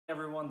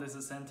Everyone, this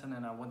is Anton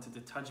and I wanted to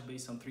touch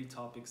base on three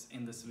topics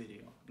in this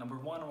video. Number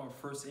one, our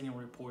first annual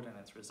report and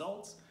its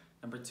results.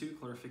 Number two,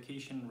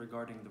 clarification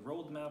regarding the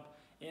roadmap.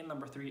 And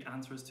number three,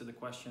 answers to the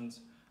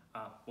questions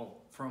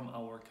from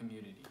our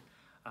community.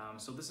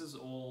 So this is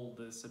all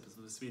this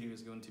video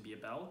is going to be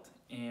about.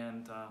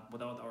 And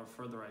without our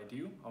further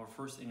ado, our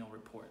first annual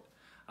report.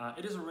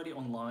 It is already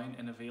online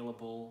and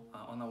available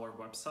on our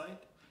website.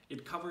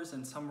 It covers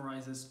and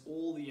summarizes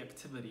all the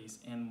activities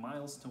and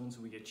milestones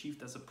we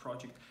achieved as a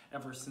project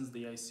ever since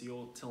the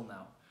ICO till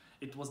now.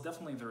 It was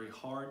definitely very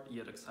hard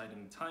yet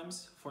exciting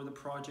times for the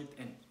project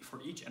and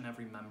for each and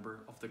every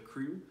member of the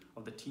crew,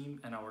 of the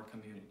team and our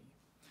community.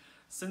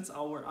 Since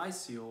our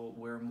ICO,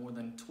 where more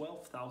than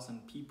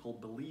 12,000 people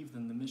believed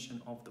in the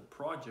mission of the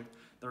project,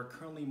 there are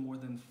currently more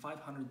than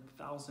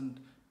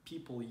 500,000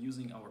 people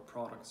using our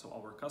product, so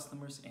our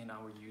customers and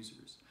our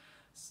users.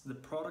 The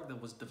product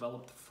that was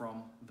developed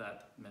from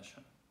that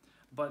mission.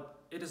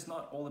 But it is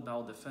not all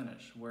about the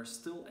finish. We're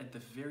still at the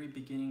very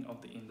beginning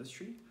of the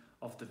industry,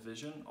 of the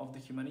vision of the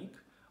Humaniq,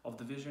 of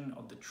the vision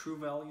of the true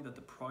value that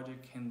the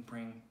project can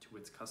bring to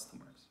its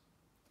customers.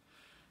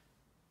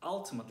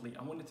 Ultimately,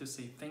 I wanted to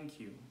say thank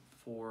you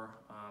for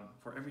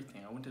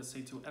everything. I want to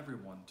say to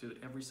everyone, to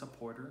every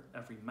supporter,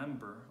 every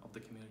member of the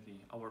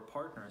community, our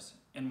partners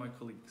and my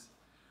colleagues.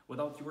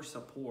 Without your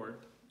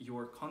support,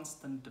 your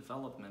constant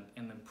development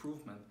and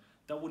improvement,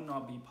 that would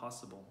not be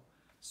possible.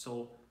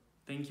 So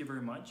thank you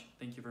very much.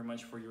 Thank you very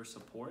much for your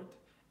support,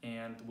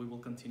 and we will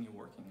continue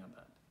working on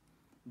that.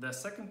 The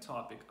second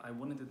topic I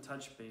wanted to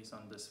touch base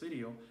on this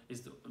video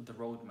is the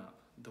roadmap.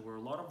 There were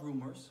a lot of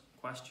rumors,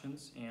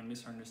 questions, and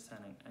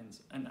misunderstanding,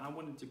 and I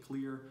wanted to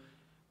clear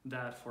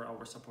that for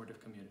our supportive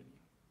community.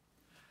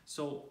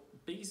 So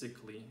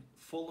basically,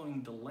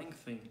 following the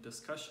lengthy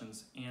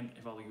discussions and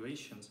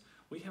evaluations,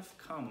 we have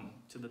come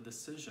to the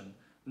decision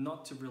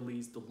not to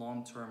release the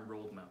long-term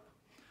roadmap.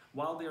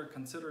 While they are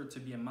considered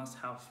to be a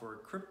must-have for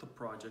crypto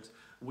projects,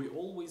 we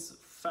always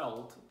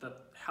felt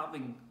that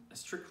having a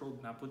strict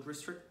roadmap would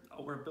restrict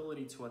our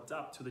ability to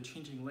adapt to the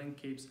changing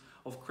landscapes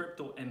of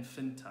crypto and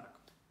fintech.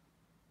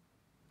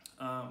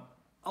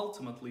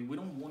 Ultimately, we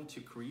don't want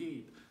to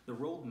create the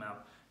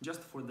roadmap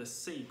just for the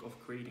sake of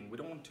creating. We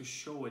don't want to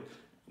show it.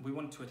 We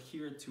want to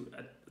adhere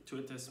to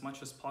it as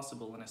much as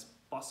possible and as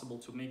possible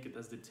to make it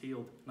as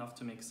detailed enough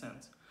to make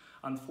sense.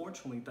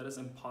 Unfortunately, that is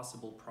an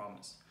impossible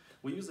promise.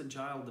 We use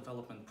agile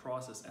development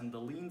process and the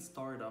lean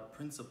startup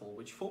principle,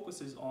 which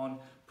focuses on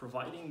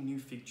providing new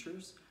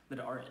features that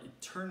are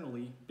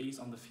eternally based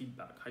on the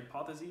feedback.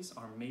 Hypotheses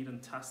are made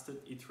and tested,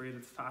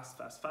 iterated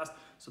fast,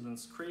 so then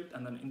scraped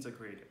and then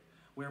integrated.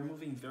 We are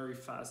moving very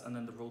fast and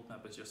then the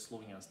roadmap is just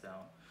slowing us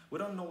down. We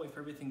don't know if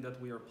everything that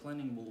we are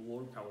planning will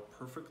work out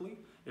perfectly,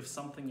 if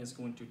something is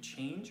going to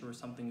change or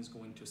something is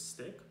going to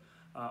stick.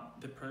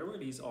 The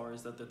priorities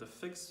is that the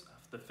fixed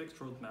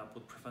roadmap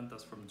would prevent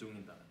us from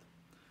doing that.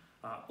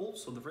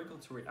 Also, the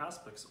regulatory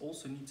aspects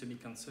also need to be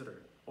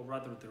considered, or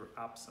rather their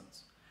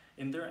absence.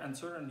 In their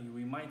uncertainty,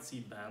 we might see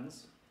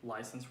bans,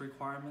 license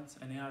requirements,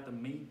 and other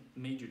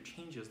major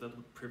changes that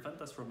would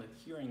prevent us from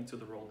adhering to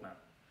the roadmap.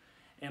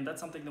 And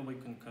that's something that we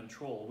can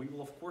control. We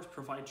will of course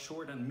provide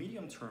short and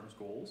medium-term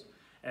goals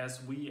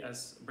as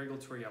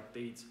regulatory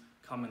updates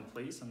come in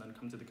place and then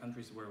come to the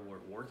countries where we're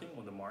working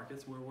or the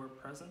markets where we're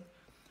present.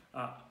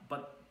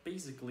 But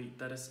basically,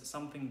 that is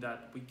something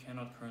that we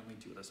cannot currently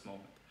do at this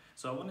moment.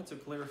 So I wanted to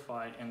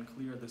clarify and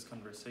clear this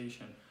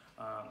conversation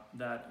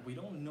that we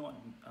will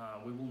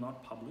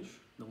not publish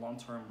the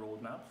long-term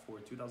roadmap for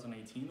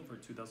 2018 or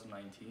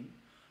 2019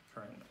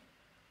 currently.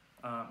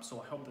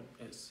 So I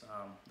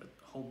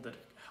hope that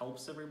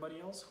helps everybody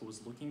else who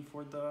is looking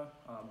for the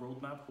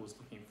roadmap, who is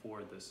looking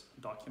for this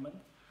document.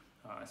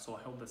 So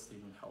I hope that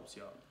statement helps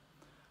you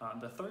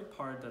out. The third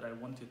part that I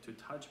wanted to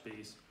touch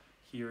base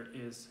here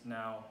is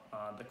now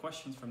the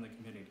questions from the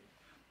community.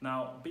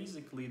 Now,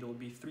 basically, there will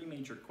be three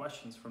major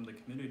questions from the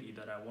community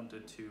that I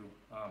wanted to,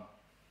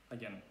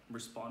 again,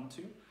 respond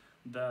to.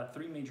 The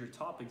three major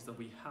topics that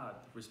we had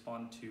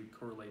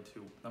correlate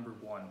to, number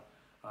one,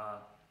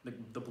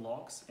 the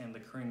blocks and the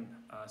current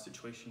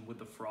situation with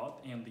the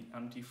fraud and the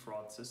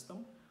anti-fraud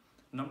system.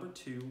 Number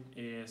two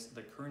is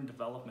the current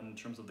development in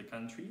terms of the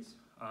countries.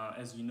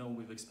 As you know,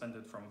 we've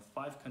expanded from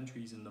 5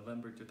 countries in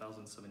November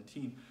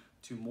 2017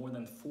 to more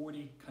than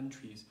 40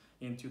 countries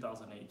in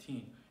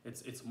 2018.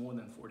 It's more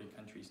than 40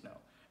 countries now.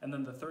 And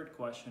then the third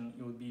question,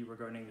 it would be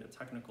regarding the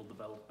technical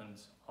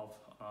developments of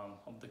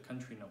the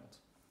country nodes.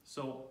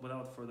 So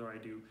without further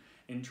ado,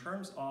 in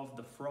terms of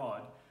the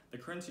fraud, the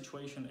current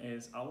situation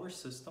is our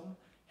system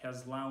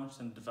has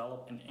launched and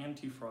developed an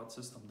anti-fraud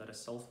system that is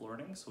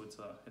self-learning, so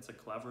it's a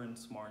clever and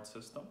smart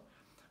system.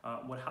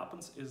 What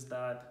happens is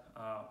that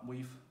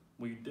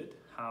we did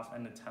have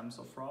an attempts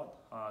of fraud.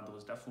 There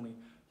was definitely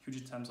huge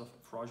attempts of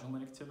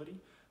fraudulent activity.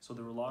 So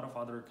there were a lot of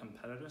other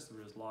competitors,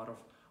 there was a lot of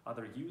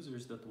other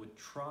users that would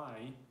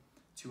try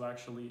to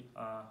actually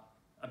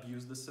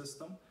abuse the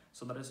system.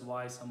 So that is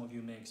why some of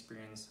you may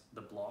experience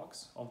the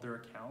blocks of their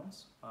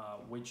accounts,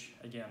 which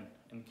again,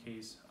 in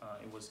case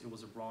it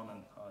was a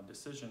wrong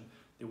decision,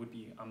 they would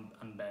be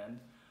unbanned.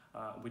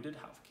 we did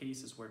have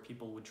cases where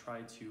people would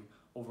try to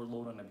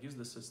overload and abuse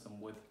the system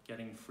with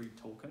getting free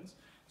tokens.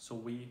 So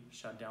we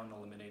shut down and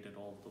eliminated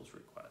all of those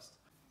requests.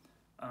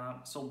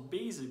 So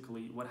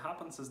basically what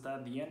happens is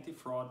that the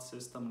anti-fraud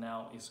system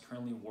now is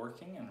currently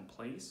working and in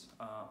place.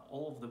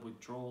 All of the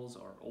withdrawals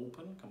are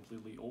open,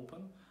 completely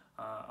open.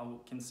 I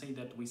can say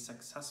that we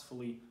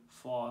successfully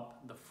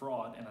fought the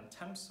fraud and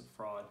attempts of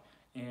fraud,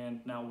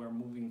 and now we're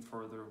moving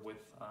further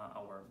with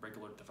our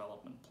regular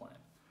development plan.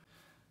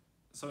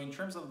 So in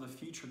terms of the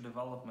future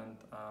development,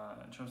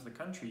 in terms of the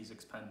country's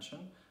expansion,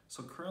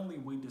 so currently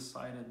we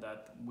decided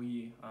that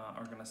we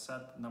are going to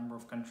set a number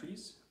of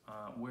countries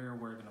where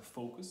we're going to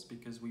focus,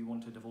 because we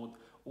want to devote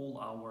all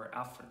our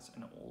efforts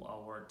and all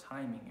our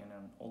timing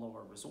and all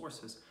our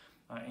resources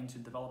into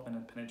development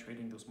and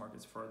penetrating those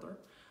markets further.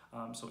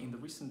 So in the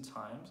recent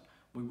times,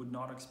 we would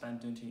not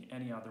expand into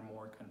any other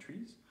more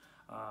countries.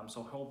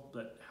 So hope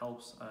that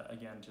helps,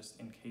 again, just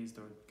in case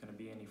there are going to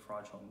be any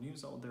fraudulent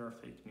news out there or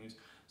fake news.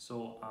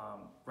 So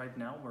right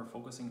now we're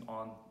focusing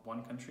on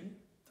one country,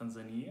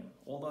 Tanzania.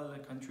 All the other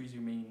countries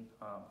remain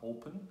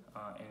open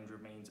and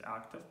remains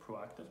active,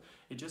 proactive.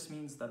 It just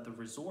means that the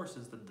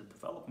resources that the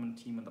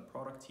development team and the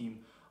product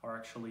team are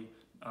actually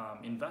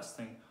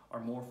investing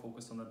are more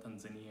focused on the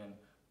Tanzanian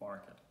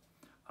market.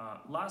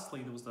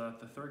 Lastly, there was the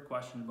third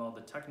question about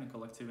the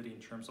technical activity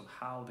in terms of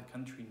how the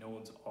country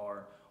nodes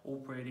are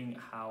operating,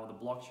 how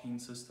the blockchain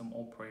system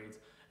operates,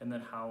 and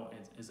then how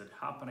is it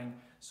happening.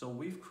 So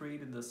we've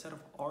created a set of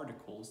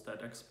articles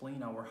that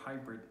explain our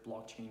hybrid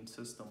blockchain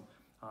system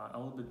a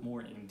little bit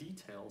more in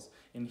details.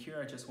 And here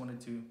I just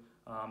wanted to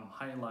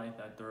highlight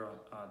that there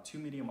are 2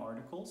 Medium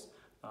articles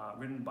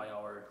written by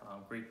our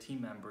great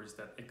team members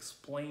that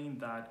explain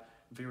that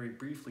very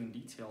briefly in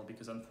detail,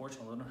 because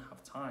unfortunately I don't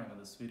have time in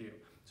this video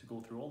to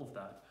go through all of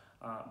that.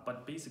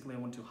 But basically I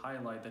want to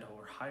highlight that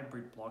our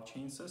hybrid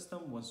blockchain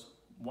system was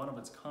one of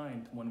its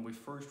kind when we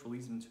first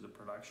released it into the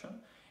production,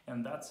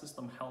 and that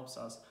system helps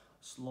us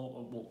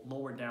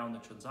lower down the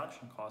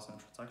transaction costs and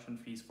transaction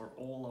fees for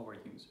all our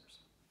users.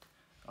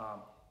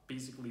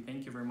 Basically,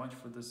 thank you very much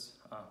for this.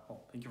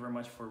 Thank you very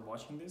much for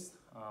watching this.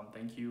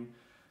 Thank you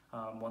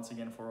once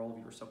again for all of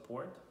your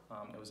support.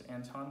 It was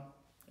Anton.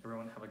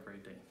 Everyone have a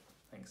great day.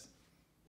 Thanks.